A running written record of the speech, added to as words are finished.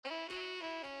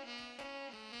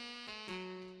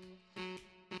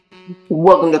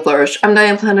Welcome to Flourish. I'm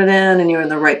Diane, Planidin, and you're in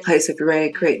the right place if you're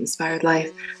ready to create an inspired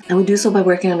life. And we do so by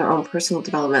working on our own personal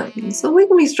development so we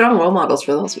can be strong role models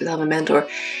for those without a mentor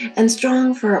and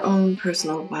strong for our own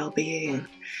personal well-being.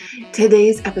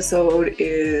 Today's episode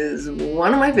is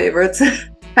one of my favorites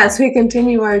as we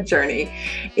continue our journey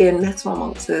in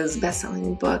Maltz's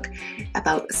best-selling book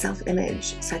about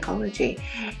self-image psychology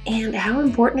and how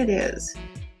important it is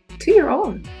to your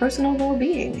own personal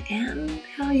well-being and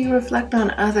how you reflect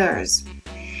on others.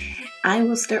 I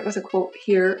will start with a quote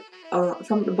here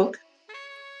from the book.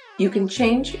 You can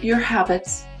change your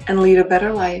habits and lead a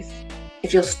better life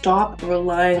if you'll stop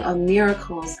relying on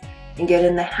miracles and get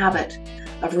in the habit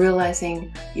of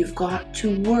realizing you've got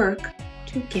to work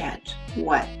to get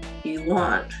what you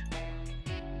want.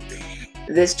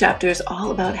 This chapter is all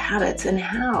about habits and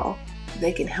how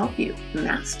they can help you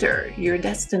master your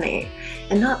destiny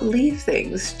and not leave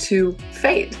things to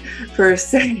fate, per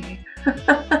se.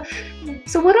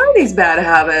 So what are these bad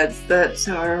habits that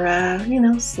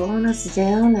are, slowing us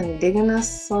down and digging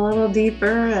us a little deeper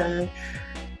and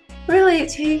really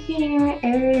taking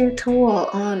a toll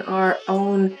on our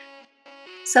own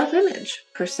self-image,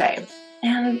 per se?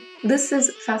 And this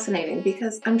is fascinating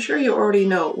because I'm sure you already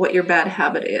know what your bad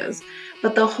habit is,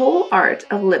 but the whole art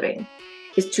of living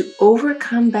is to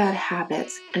overcome bad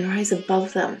habits and rise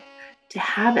above them to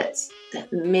habits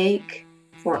that make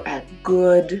for a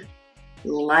good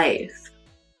life.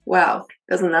 Wow,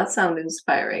 doesn't that sound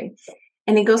inspiring?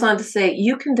 And he goes on to say,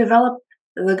 you can develop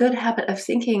the good habit of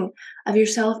thinking of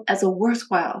yourself as a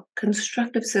worthwhile,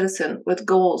 constructive citizen with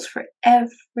goals for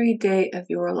every day of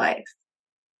your life.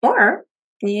 Or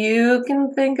you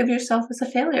can think of yourself as a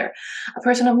failure, a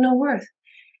person of no worth.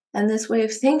 And this way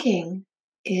of thinking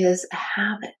is a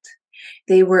habit.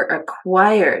 They were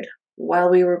acquired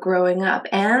while we were growing up.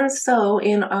 And so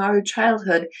in our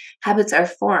childhood, habits are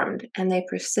formed and they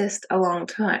persist a long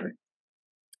time.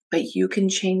 But you can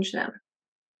change them.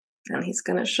 And he's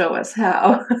going to show us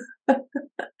how.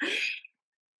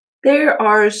 There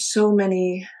are so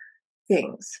many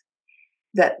things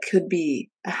that could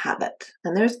be a habit.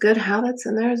 And there's good habits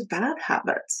and there's bad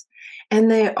habits.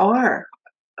 And they are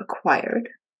acquired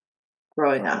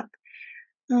growing up.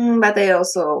 But they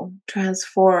also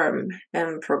transform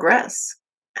and progress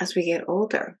as we get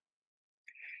older.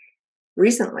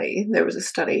 Recently, there was a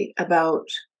study about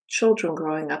children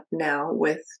growing up now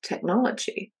with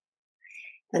technology.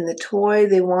 And the toy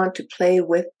they want to play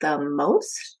with the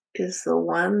most is the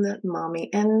one that mommy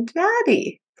and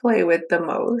daddy play with the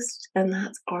most, and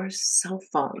that's our cell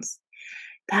phones.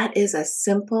 That is a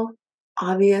simple,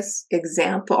 obvious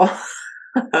example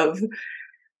of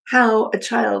how a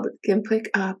child can pick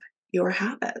up your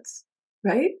habits,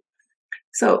 right?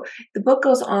 So the book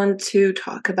goes on to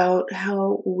talk about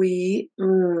how we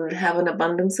have an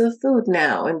abundance of food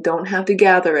now and don't have to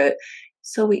gather it.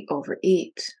 So we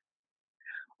overeat,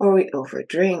 or we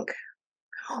overdrink,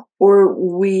 or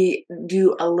we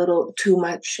do a little too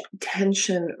much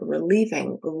tension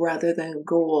relieving rather than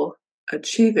goal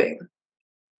achieving.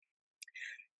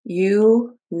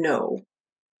 You know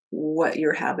what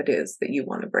your habit is that you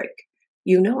want to break.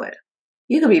 You know it.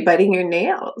 You could be biting your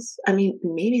nails. I mean,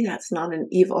 maybe that's not an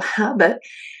evil habit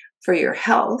for your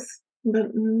health, but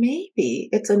maybe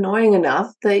it's annoying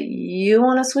enough that you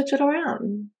want to switch it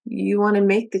around. You want to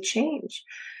make the change.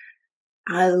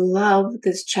 I love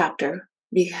this chapter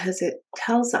because it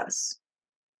tells us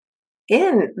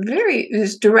in very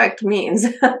direct means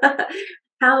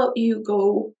how you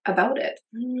go about it.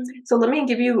 So let me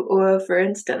give you, for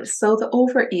instance, so the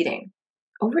overeating.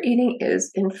 Overeating is,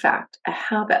 in fact, a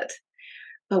habit.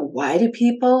 But why do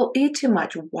people eat too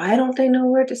much? Why don't they know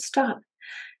where to stop?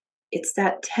 It's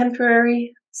that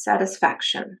temporary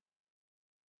satisfaction.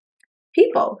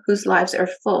 People whose lives are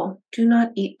full do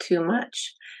not eat too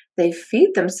much. They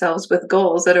feed themselves with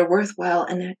goals that are worthwhile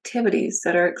and activities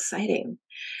that are exciting.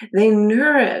 They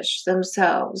nourish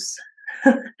themselves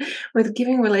with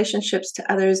giving relationships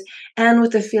to others and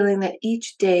with the feeling that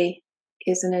each day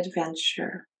is an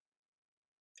adventure.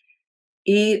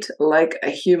 Eat like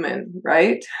a human,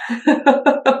 right?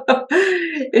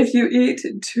 If you eat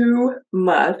too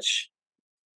much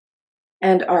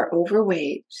and are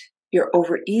overweight, your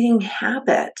overeating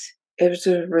habit is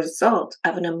a result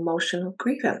of an emotional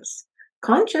grievance,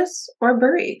 conscious or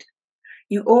buried.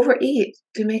 You overeat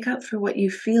to make up for what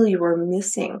you feel you were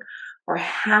missing or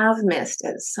have missed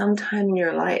at some time in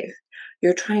your life.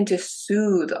 You're trying to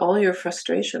soothe all your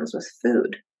frustrations with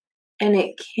food, and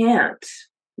it can't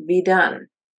be done.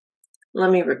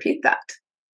 Let me repeat that.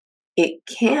 It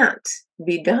can't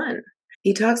be done.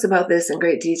 He talks about this in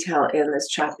great detail in this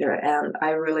chapter, and I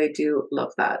really do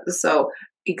love that. So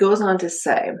he goes on to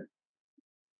say,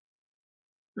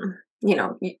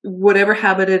 whatever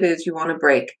habit it is you want to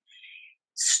break,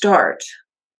 start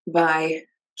by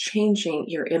changing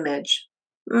your image,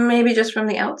 maybe just from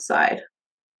the outside.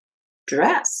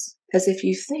 Dress as if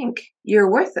you think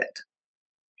you're worth it.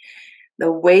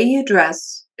 The way you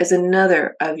dress is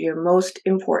another of your most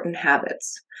important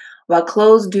habits. While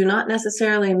clothes do not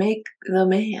necessarily make the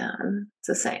man, it's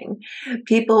a saying,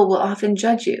 people will often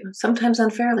judge you, sometimes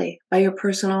unfairly, by your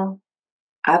personal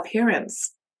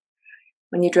appearance.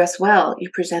 When you dress well, you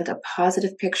present a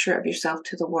positive picture of yourself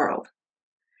to the world.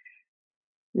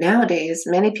 Nowadays,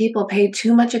 many people pay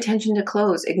too much attention to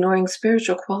clothes, ignoring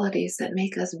spiritual qualities that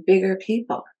make us bigger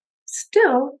people.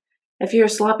 Still, if you're a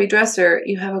sloppy dresser,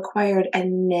 you have acquired a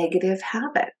negative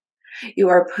habit. You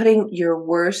are putting your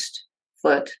worst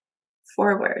foot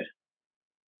forward.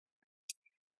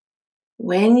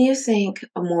 When you think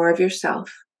more of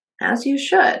yourself, as you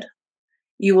should,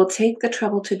 you will take the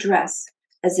trouble to dress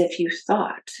as if you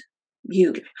thought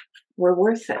you were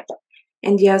worth it.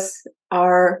 And yes,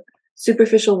 our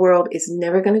superficial world is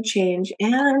never going to change,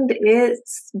 and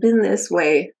it's been this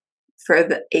way for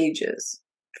the ages,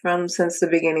 since the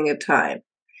beginning of time.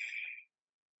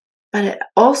 But it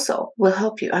also will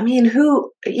help you. I mean,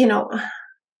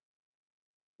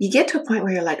 you get to a point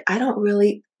where you're like, I don't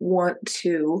really want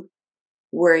to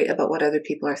worry about what other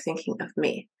people are thinking of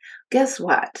me. Guess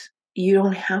what? You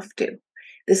don't have to.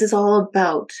 This is all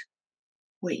about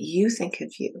what you think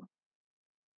of you,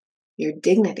 your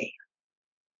dignity.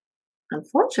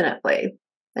 Unfortunately,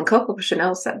 and Coco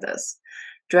Chanel said this,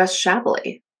 dress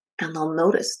shabbily and they'll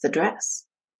notice the dress.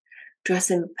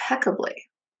 Dress impeccably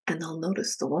and they'll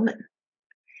notice the woman.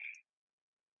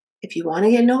 If you want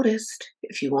to get noticed,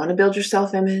 if you want to build your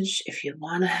self-image, if you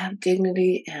want to have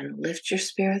dignity and lift your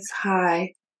spirits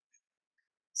high,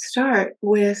 start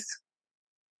with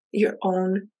your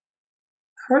own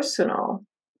personal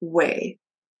way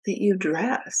that you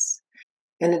dress.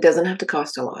 And it doesn't have to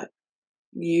cost a lot.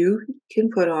 You can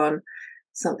put on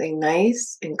something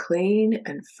nice and clean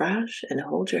and fresh and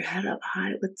hold your head up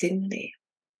high with dignity.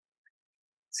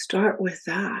 Start with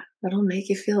that. That'll make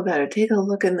you feel better. Take a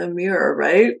look in the mirror,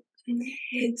 right?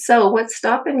 So what's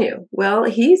stopping you? Well,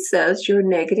 he says your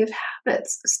negative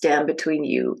habits stand between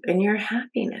you and your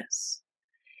happiness.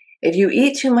 If you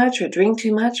eat too much or drink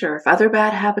too much, or if other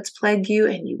bad habits plague you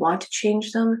and you want to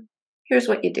change them, here's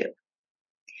what you do.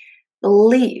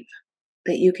 Believe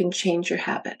that you can change your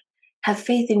habit. Have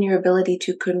faith in your ability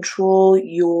to control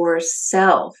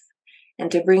yourself and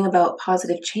to bring about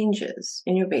positive changes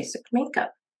in your basic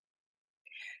makeup.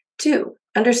 2,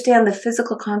 understand the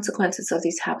physical consequences of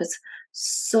these habits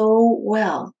so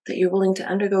well that you're willing to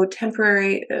undergo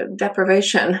temporary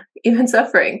deprivation, even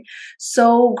suffering.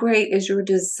 So great is your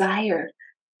desire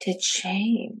to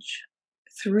change.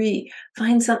 3,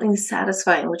 find something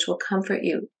satisfying which will comfort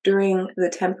you during the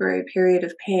temporary period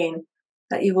of pain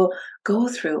that you will go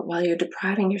through while you're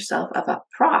depriving yourself of a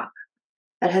prop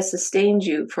that has sustained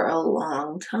you for a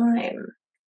long time.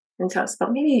 And tell us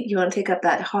about maybe you want to take up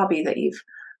that hobby that you've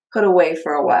put away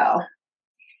for a while.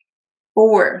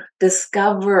 4,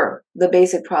 discover the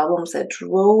basic problems that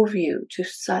drove you to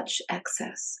such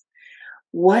excess.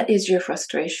 What is your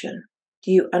frustration?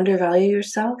 Do you undervalue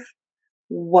yourself?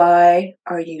 Why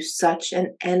are you such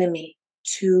an enemy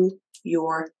to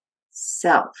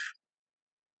yourself?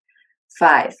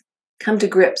 5, come to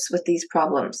grips with these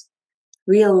problems.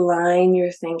 Realign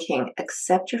your thinking,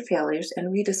 accept your failures,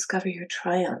 and rediscover your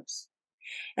triumphs.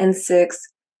 And 6,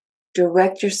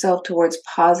 direct yourself towards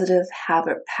positive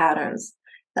habit patterns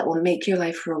that will make your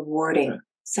life rewarding.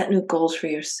 Set new goals for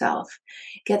yourself.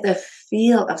 Get the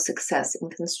feel of success in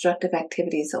constructive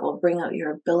activities that will bring out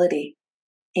your ability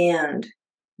and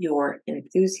your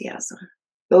enthusiasm.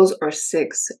 Those are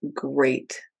 6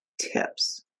 great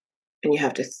tips. And you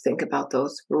have to think about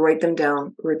those. Write them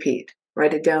down, repeat.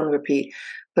 Write it down, repeat.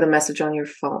 Put a message on your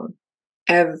phone.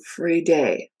 Every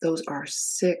day, those are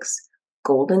 6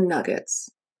 golden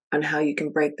nuggets on how you can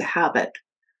break the habit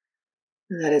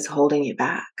that is holding you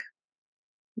back.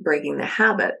 Breaking the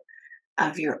habit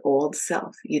of your old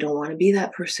self. You don't want to be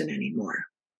that person anymore.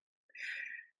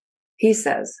 He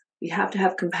says you have to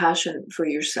have compassion for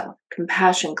yourself.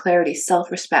 Compassion, clarity,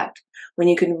 self-respect. When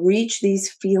you can reach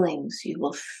these feelings, you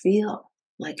will feel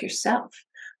like yourself.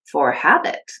 For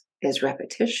habit is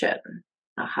repetition.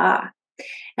 Aha.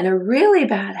 And a really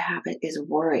bad habit is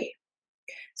worry.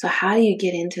 So how do you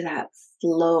get into that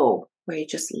flow where you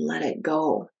just let it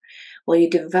go? Well, you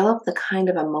develop the kind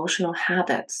of emotional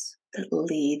habits that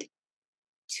lead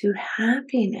to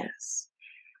happiness.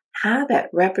 Habit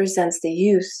represents the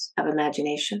use of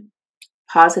imagination,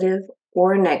 positive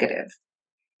or negative.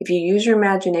 If you use your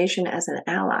imagination as an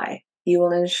ally, You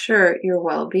will ensure your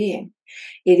well-being.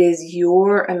 It is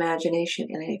your imagination,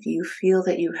 and if you feel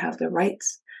that you have the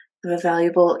rights of a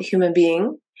valuable human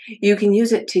being, you can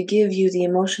use it to give you the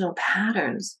emotional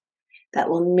patterns that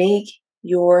will make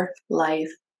your life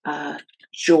a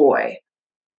joy.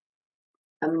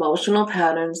 Emotional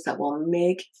patterns that will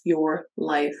make your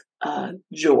life a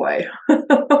joy.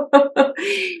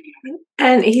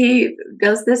 And he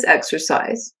does this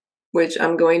exercise, which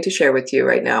I'm going to share with you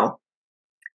right now.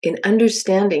 In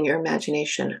understanding your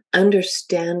imagination,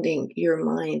 understanding your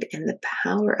mind and the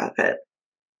power of it,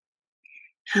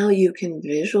 how you can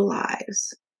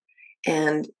visualize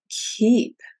and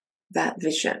keep that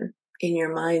vision in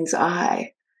your mind's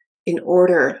eye in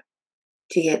order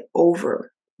to get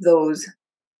over those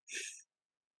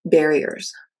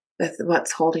barriers. That's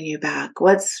what's holding you back.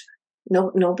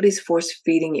 Nobody's force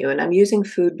feeding you. And I'm using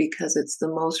food because it's the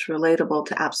most relatable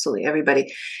to absolutely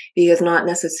everybody, because not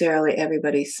necessarily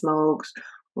everybody smokes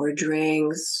or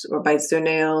drinks or bites their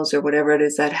nails or whatever it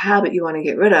is, that habit you want to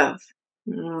get rid of.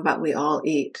 But we all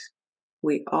eat.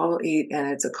 We all eat, and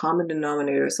it's a common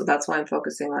denominator. So that's why I'm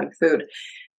focusing on food.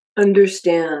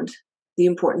 Understand the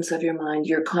importance of your mind,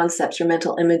 your concepts, your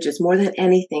mental images. More than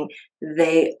anything,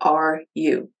 they are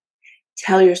you.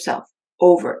 Tell yourself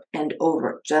over and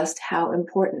over just how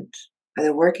important are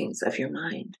the workings of your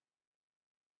mind.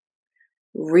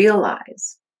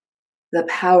 Realize the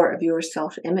power of your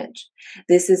self-image.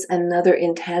 This is another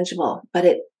intangible, but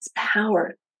its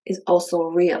power is also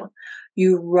real.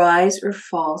 You rise or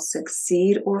fall,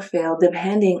 succeed or fail,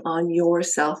 depending on your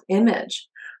self-image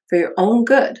for your own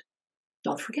good.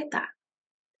 Don't forget that.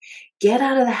 Get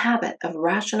out of the habit of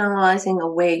rationalizing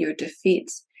away your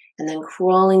defeats and then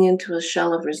crawling into a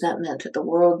shell of resentment at the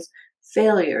world's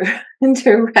failure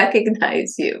to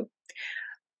recognize you.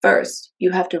 First,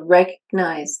 you have to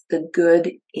recognize the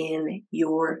good in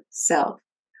yourself.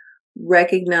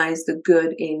 Recognize the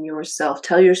good in yourself.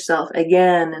 Tell yourself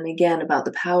again and again about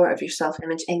the power of your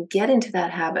self-image and get into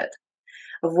that habit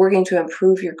of working to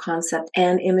improve your concept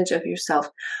and image of yourself.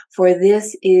 For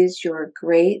this is your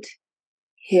great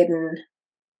hidden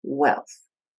wealth.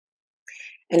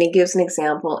 And he gives an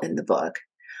example in the book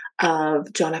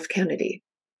of John F. Kennedy.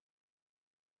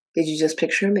 Did you just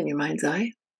picture him in your mind's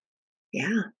eye?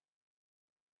 Yeah.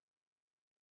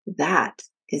 That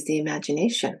is the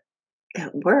imagination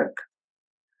at work.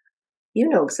 You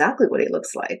know exactly what he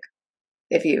looks like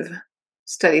if you've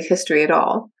studied history at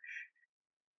all.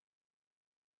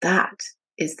 That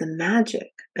is the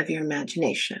magic of your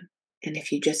imagination. And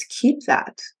if you just keep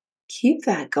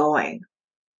that going,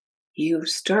 you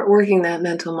start working that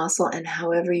mental muscle. And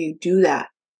however you do that,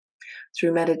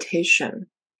 through meditation,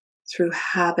 through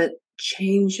habit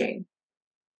changing,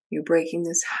 you're breaking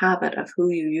this habit of who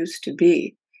you used to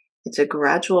be. It's a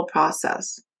gradual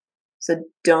process. So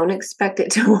don't expect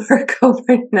it to work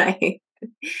overnight.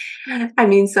 I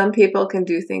mean, some people can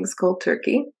do things cold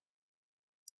turkey,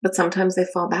 but sometimes they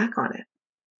fall back on it.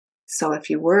 So if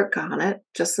you work on it,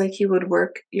 just like you would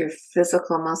work your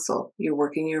physical muscle, you're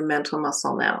working your mental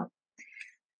muscle now.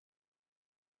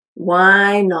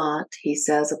 Why not, he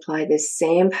says, apply this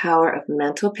same power of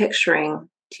mental picturing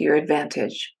to your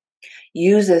advantage?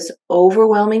 Use this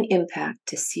overwhelming impact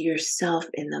to see yourself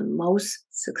in the most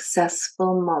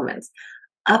successful moments,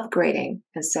 upgrading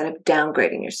instead of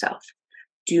downgrading yourself.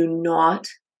 Do not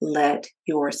let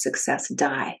your success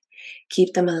die.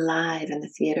 Keep them alive in the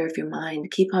theater of your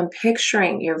mind. Keep on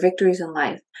picturing your victories in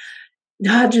life,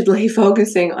 doggedly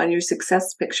focusing on your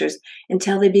success pictures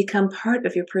until they become part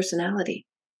of your personality.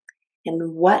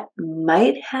 And what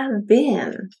might have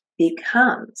been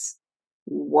becomes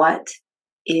what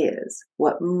is.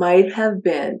 What might have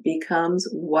been becomes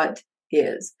what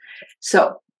is.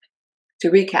 So, to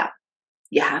recap,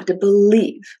 you have to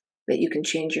believe that you can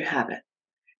change your habit.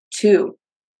 2,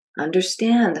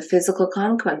 understand the physical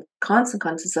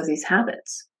consequences of these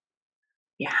habits.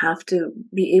 You have to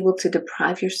be able to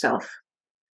deprive yourself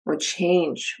or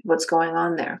change what's going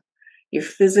on there. You're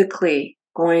physically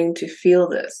going to feel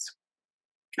this.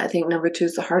 I think number 2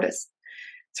 is the hardest.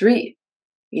 3,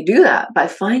 you do that by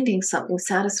finding something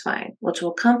satisfying, which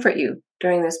will comfort you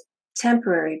during this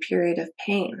temporary period of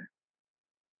pain.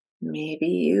 Maybe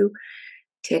you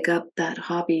take up that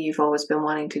hobby you've always been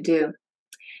wanting to do.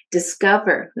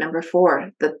 Discover, number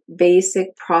 4, the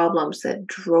basic problems that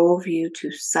drove you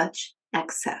to such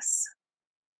excess.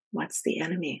 What's the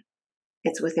enemy?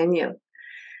 It's within you.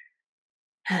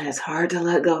 And it's hard to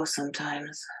let go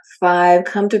sometimes. 5,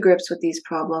 come to grips with these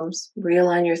problems,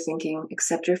 realign your thinking,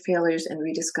 accept your failures, and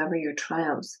rediscover your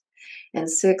triumphs. And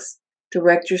 6,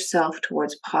 direct yourself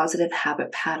towards positive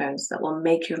habit patterns that will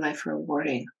make your life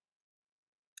rewarding.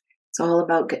 all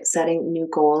about setting new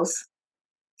goals,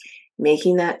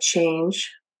 making that change,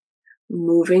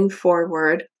 moving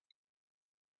forward.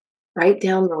 Write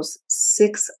down those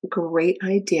 6 great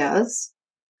ideas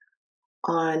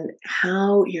on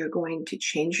how you're going to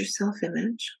change your self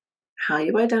image, how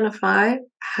you identify,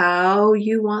 how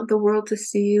you want the world to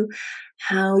see you,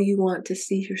 how you want to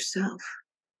see yourself.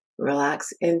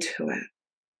 Relax into it.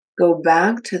 Go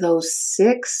back to those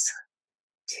 6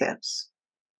 tips,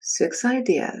 6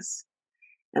 ideas,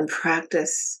 and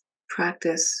practice,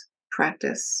 practice,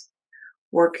 practice.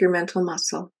 Work your mental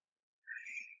muscle,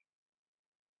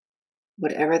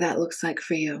 whatever that looks like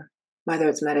for you, whether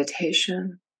it's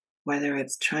meditation, whether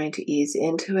it's trying to ease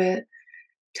into it.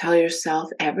 Tell yourself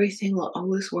everything will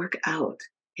always work out.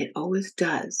 It always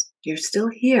does. You're still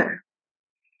here,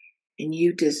 and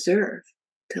you deserve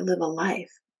to live a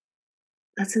life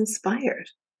that's inspired.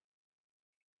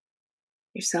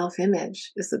 Your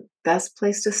self-image is the best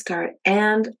place to start.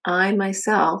 And I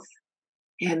myself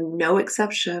am no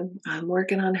exception. I'm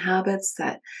working on habits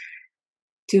that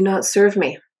do not serve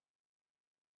me.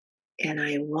 And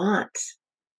I want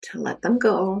to let them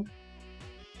go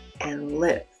and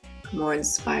live a more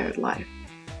inspired life.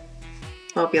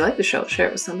 Well, if you like the show, share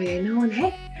it with somebody you know. And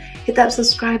hey, hit that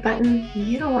subscribe button.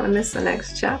 You don't want to miss the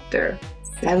next chapter.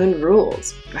 7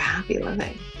 rules for happy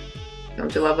living.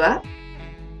 Don't you love that?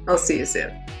 I'll see you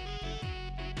soon.